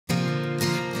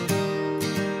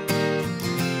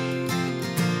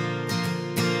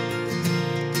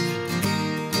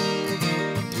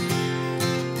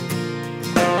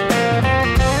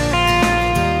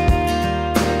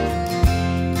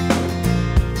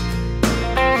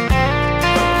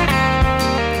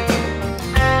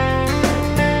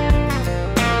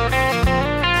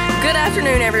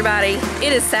everybody.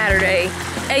 It is Saturday,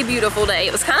 a beautiful day.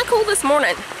 It was kind of cool this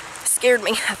morning. It scared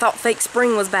me. I thought fake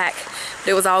spring was back, but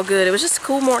it was all good. It was just a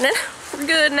cool morning. We're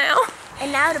good now.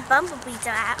 And now the bumblebees are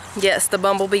out. Yes, the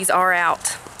bumblebees are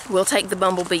out. We'll take the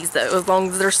bumblebees though, as long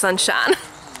as there's sunshine.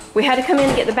 We had to come in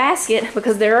to get the basket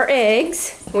because there are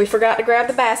eggs. We forgot to grab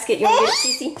the basket. You want to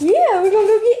get it, Cece? Yeah, we're gonna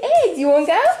go get eggs. You want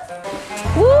to go?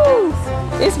 Woo!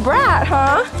 It's bright,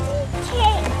 huh?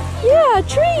 Yeah,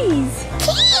 trees.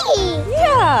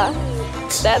 Yeah.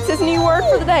 That's his new word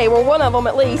for the day. Well, one of them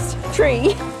at least.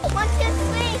 Tree. 1, 2,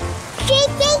 3. Tree.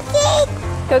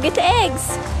 Go get the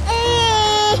eggs.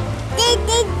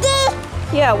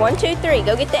 Yeah, 1, 2, 3.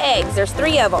 Go get the eggs. There's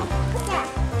 3 of them. What's that?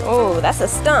 Oh, that's a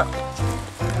stump.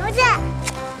 What's that?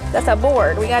 That's a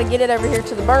board. We gotta get it over here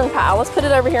to the burn pile. Let's put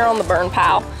it over here on the burn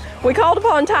pile. We called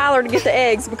upon Tyler to get the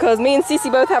eggs because me and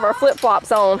Cece both have our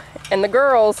flip-flops on, and the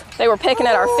girls, they were pecking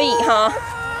at our feet, huh?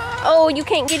 Oh, you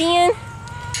can't get in?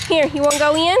 Here, you wanna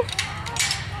go in?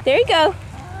 There you go.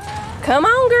 Come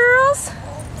on, girls.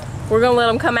 We're gonna let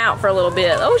them come out for a little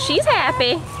bit. Oh, she's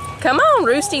happy. Come on,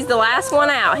 Roosty's the last one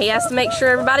out. He has to make sure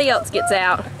everybody else gets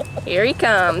out. Here he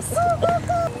comes.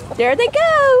 There they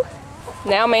go.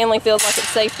 Now Manly feels like it's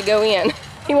safe to go in.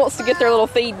 He wants to get their little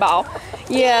feed ball.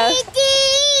 Yeah.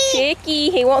 Chicky.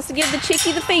 He wants to give the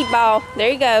chickie the feed ball. There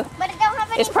you go. But it don't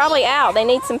have any It's probably out. They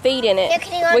need some feed in it. Yeah,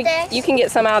 can you go there? You can get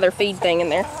some out of their feed thing in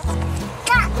there.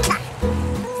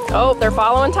 Oh, they're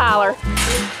following Tyler.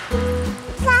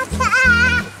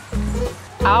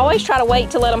 I always try to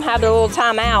wait to let them have their little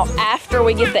time out after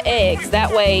we get the eggs.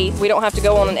 That way we don't have to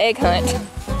go on an egg hunt.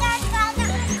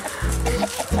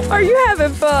 Are you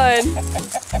having fun?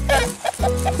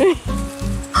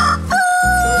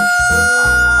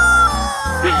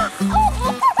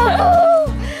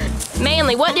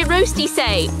 Manly, what did Roosty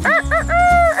say?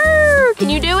 Can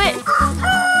you do it?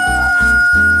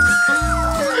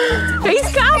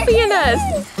 He's copying us.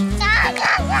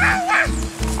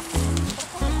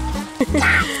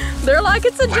 They're like,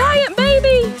 it's a giant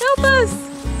baby. Help us.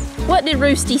 What did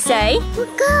Roosty say?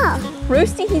 Go.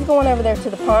 Roosty, he's going over there to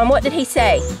the pond. What did he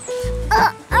say?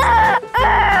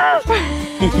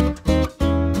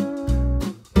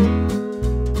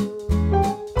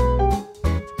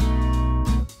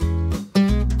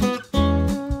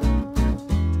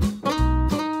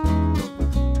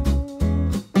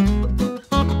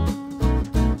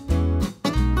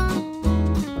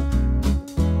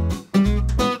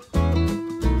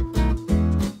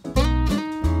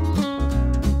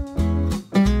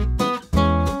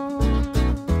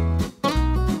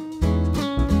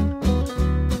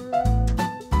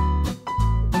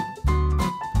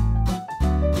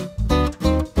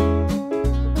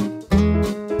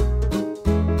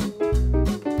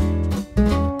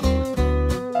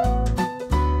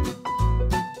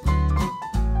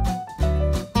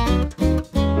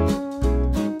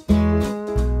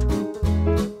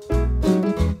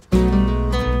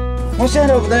 What's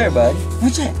that over there, bud?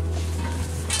 What's that?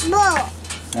 Bull.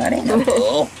 That ain't no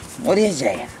bull. What is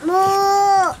that?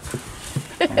 Bull.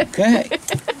 Okay.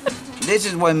 This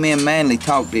is when me and Manly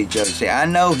talk to each other. See, I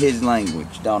know his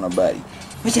language, don't I, buddy?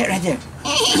 What's that right there?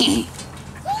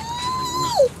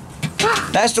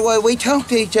 That's the way we talk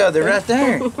to each other right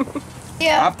there.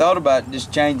 Yeah. I've thought about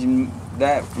just changing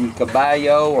that from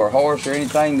caballo or horse or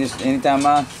anything, just anytime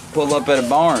I pull up at a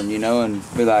barn, you know, and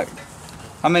be like,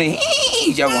 how many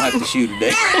y'all gonna have to shoot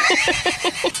today?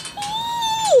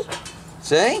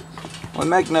 See? We're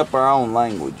making up our own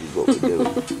language is what we do.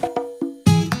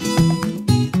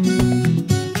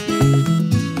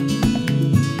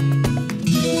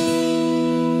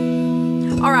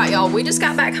 All right, y'all, we just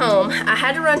got back home. I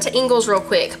had to run to Ingles real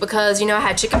quick because, you know, I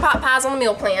had chicken pot pies on the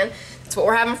meal plan. That's what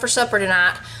we're having for supper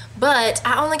tonight. But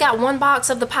I only got 1 box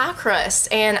of the pie crust,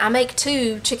 and I make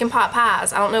 2 chicken pot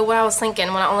pies. I don't know what I was thinking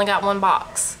when I only got 1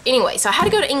 box. Anyway, so I had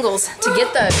to go to Ingles to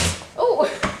get those. Oh,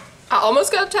 I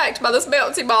almost got attacked by this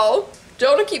bouncy ball.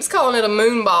 Jonah keeps calling it a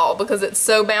moon ball because it's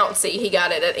so bouncy. He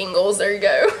got it at Ingles. There you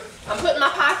go. I'm putting my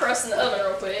pie crust in the oven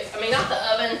real quick. I mean, not the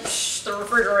oven, the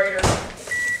refrigerator.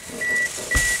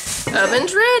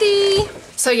 Oven's ready.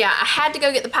 So yeah, I had to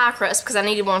go get the pie crust because I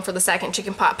needed one for the second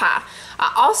chicken pot pie.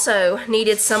 I also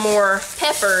needed some more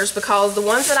peppers because the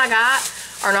ones that I got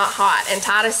are not hot. And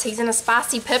Titus, he's in a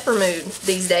spicy pepper mood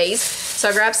these days. So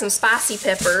I grabbed some spicy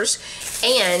peppers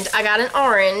and I got an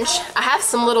orange. I have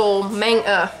some little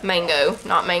mango,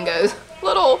 not mangoes, the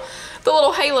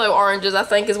little halo oranges, I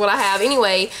think is what I have.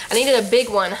 Anyway, I needed a big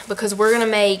one because we're gonna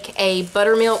make a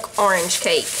buttermilk orange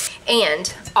cake.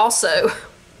 And also,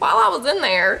 while I was in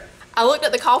there, I looked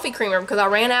at the coffee creamer because I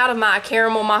ran out of my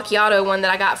caramel macchiato one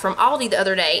that I got from Aldi the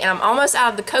other day, and I'm almost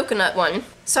out of the coconut one.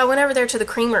 So I went over there to the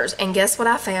creamers, and guess what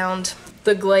I found?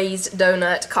 The glazed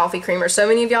donut coffee creamer. So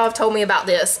many of y'all have told me about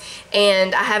this,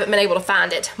 and I haven't been able to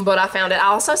find it, but I found it. I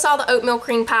also saw the oatmeal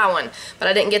cream pie one, but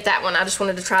I didn't get that one. I just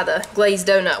wanted to try the glazed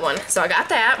donut one, so I got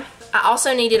that. I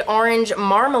also needed orange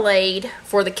marmalade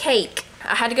for the cake.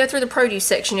 I had to go through the produce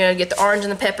section, you know, to get the orange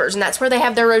and the peppers, and that's where they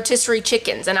have their rotisserie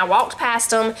chickens. And I walked past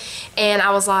them, and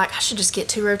I was like, I should just get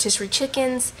 2 rotisserie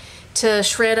chickens to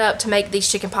shred up to make these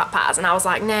chicken pot pies. And I was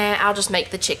like, nah, I'll just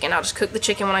make the chicken. I'll just cook the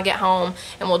chicken when I get home,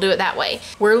 and we'll do it that way.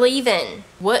 We're leaving.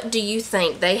 What do you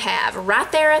think they have right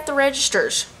there at the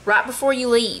registers, right before you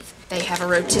leave? They have a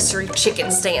rotisserie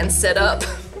chicken stand set up,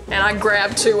 and I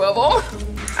grabbed 2 of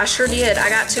them. I sure did. I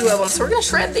got 2 of them, so we're gonna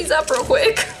shred these up real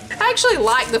quick. I actually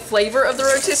like the flavor of the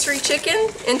rotisserie chicken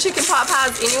in chicken pot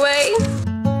pies anyway.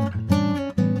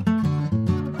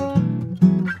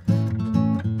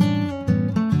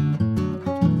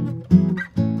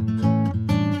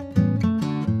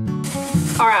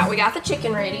 Alright, we got the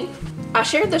chicken ready. I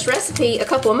shared this recipe a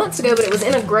couple of months ago, but it was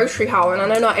in a grocery haul, and I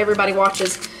know not everybody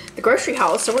watches the grocery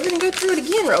haul, so we're gonna go through it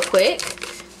again real quick.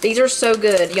 These are so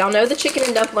good. Y'all know the chicken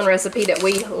and dumpling recipe that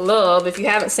we love. If you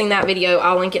haven't seen that video,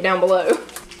 I'll link it down below.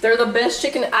 They're the best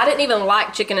chicken. I didn't even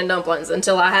like chicken and dumplings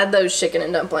until I had those chicken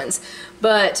and dumplings.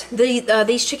 But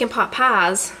these chicken pot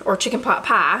pies, or chicken pot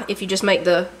pie, if you just make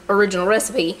the original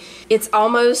recipe, it's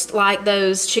almost like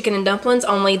those chicken and dumplings,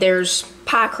 only there's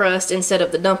pie crust instead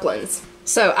of the dumplings.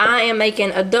 So I am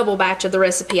making a double batch of the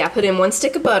recipe. I put in 1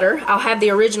 stick of butter. I'll have the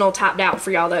original typed out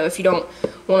for y'all though if you don't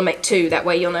want to make 2. That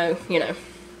way you'll know, you know,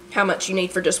 how much you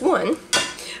need for just 1.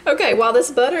 Okay, while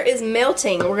this butter is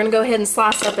melting, we're gonna go ahead and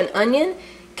slice up an onion,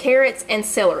 carrots, and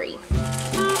celery.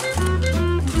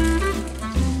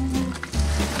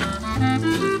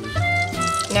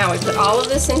 Now we put all of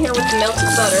this in here with the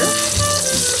melted butter.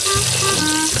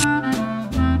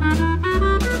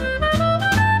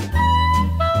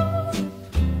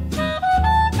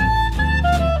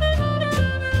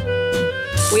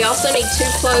 We also need 2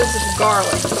 cloves of garlic,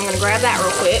 so I'm gonna grab that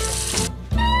real quick.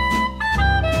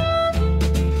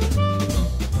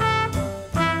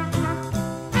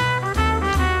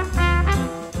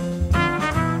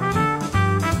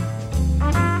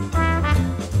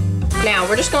 Now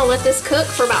we're just going to let this cook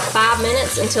for about 5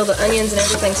 minutes until the onions and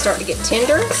everything start to get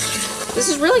tender. This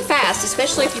is really fast,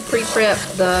 especially if you pre-prep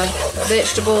the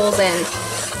vegetables and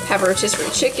have a rotisserie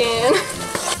chicken.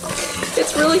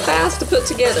 It's really fast to put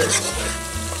together.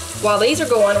 While these are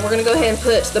going, we're going to go ahead and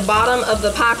put the bottom of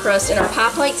the pie crust in our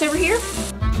pie plates over here.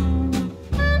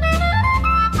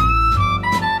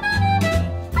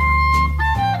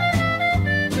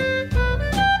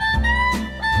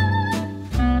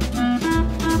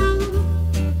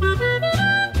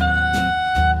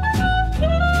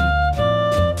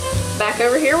 Back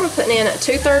over here, we're putting in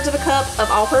 2/3 of a cup of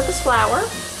all-purpose flour,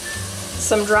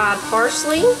 some dried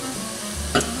parsley,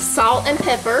 salt and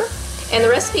pepper, and the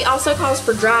recipe also calls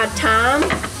for dried thyme,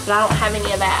 but I don't have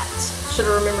any of that. Should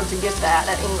have remembered to get that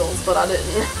at Ingles, but I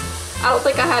didn't. I don't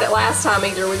think I had it last time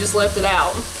either, we just left it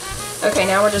out. Okay,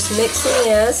 now we're just mixing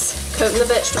this, coating the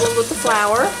vegetables with the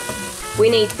flour. We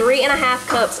need 3½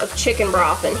 cups of chicken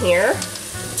broth in here,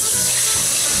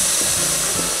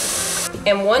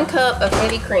 and 1 cup of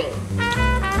heavy cream.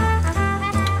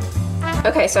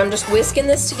 Okay, so I'm just whisking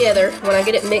this together. When I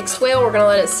get it mixed well, we're gonna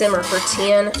let it simmer for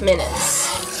 10 minutes.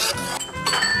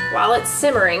 While it's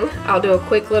simmering, I'll do a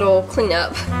quick little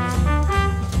cleanup.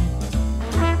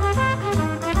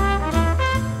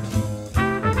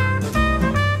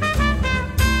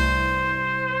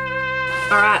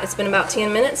 Alright, it's been about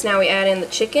 10 minutes. Now we add in the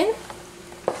chicken.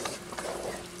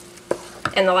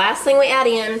 And the last thing we add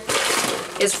in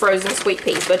is frozen sweet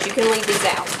peas, but you can leave these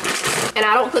out. And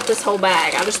I don't put this whole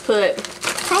bag. I just put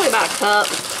probably about a cup.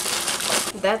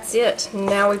 That's it.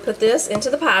 Now we put this into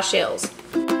the pie shells.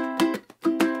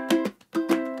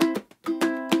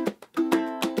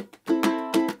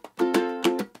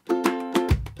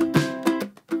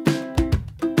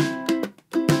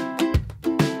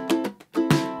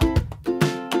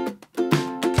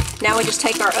 Now we just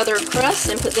take our other crusts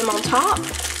and put them on top,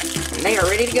 and they are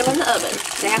ready to go in the oven.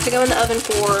 They have to go in the oven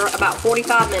for about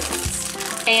 45 minutes.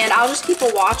 And I'll just keep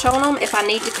a watch on them. If I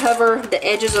need to cover the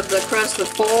edges of the crust with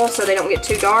foil so they don't get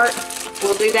too dark,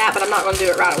 we'll do that, but I'm not going to do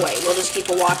it right away. We'll just keep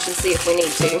a watch and see if we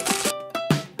need to.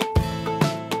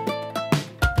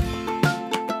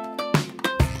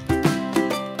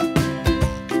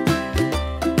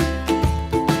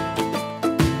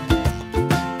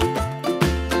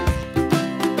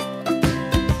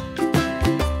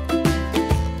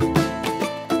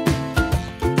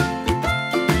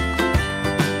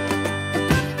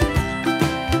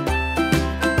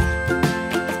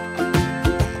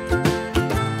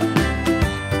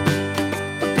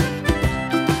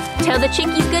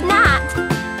 chickies good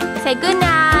night. Say good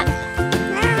night.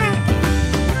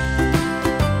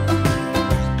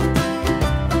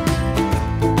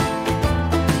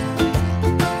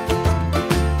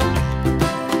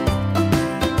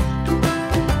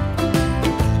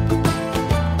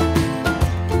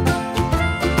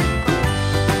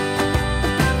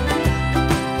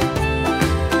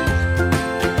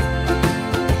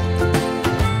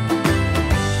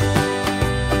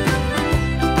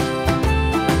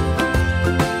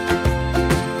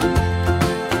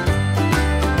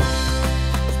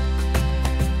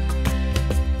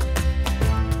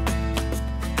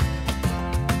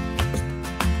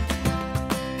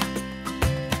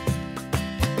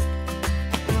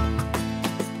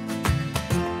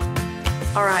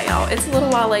 Alright y'all, it's a little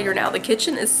while later now. The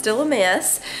kitchen is still a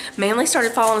mess. Manly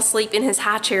started falling asleep in his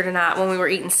high chair tonight when we were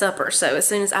eating supper, so as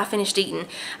soon as I finished eating,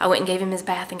 I went and gave him his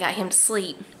bath and got him to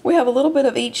sleep. We have a little bit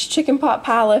of each chicken pot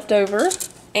pie left over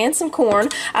and some corn.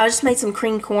 I just made some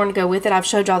creamed corn to go with it. I've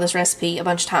showed y'all this recipe a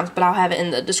bunch of times, but I'll have it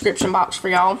in the description box for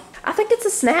y'all. I think it's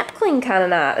a snap clean kind of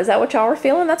night. Is that what y'all are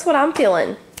feeling? That's what I'm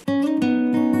feeling.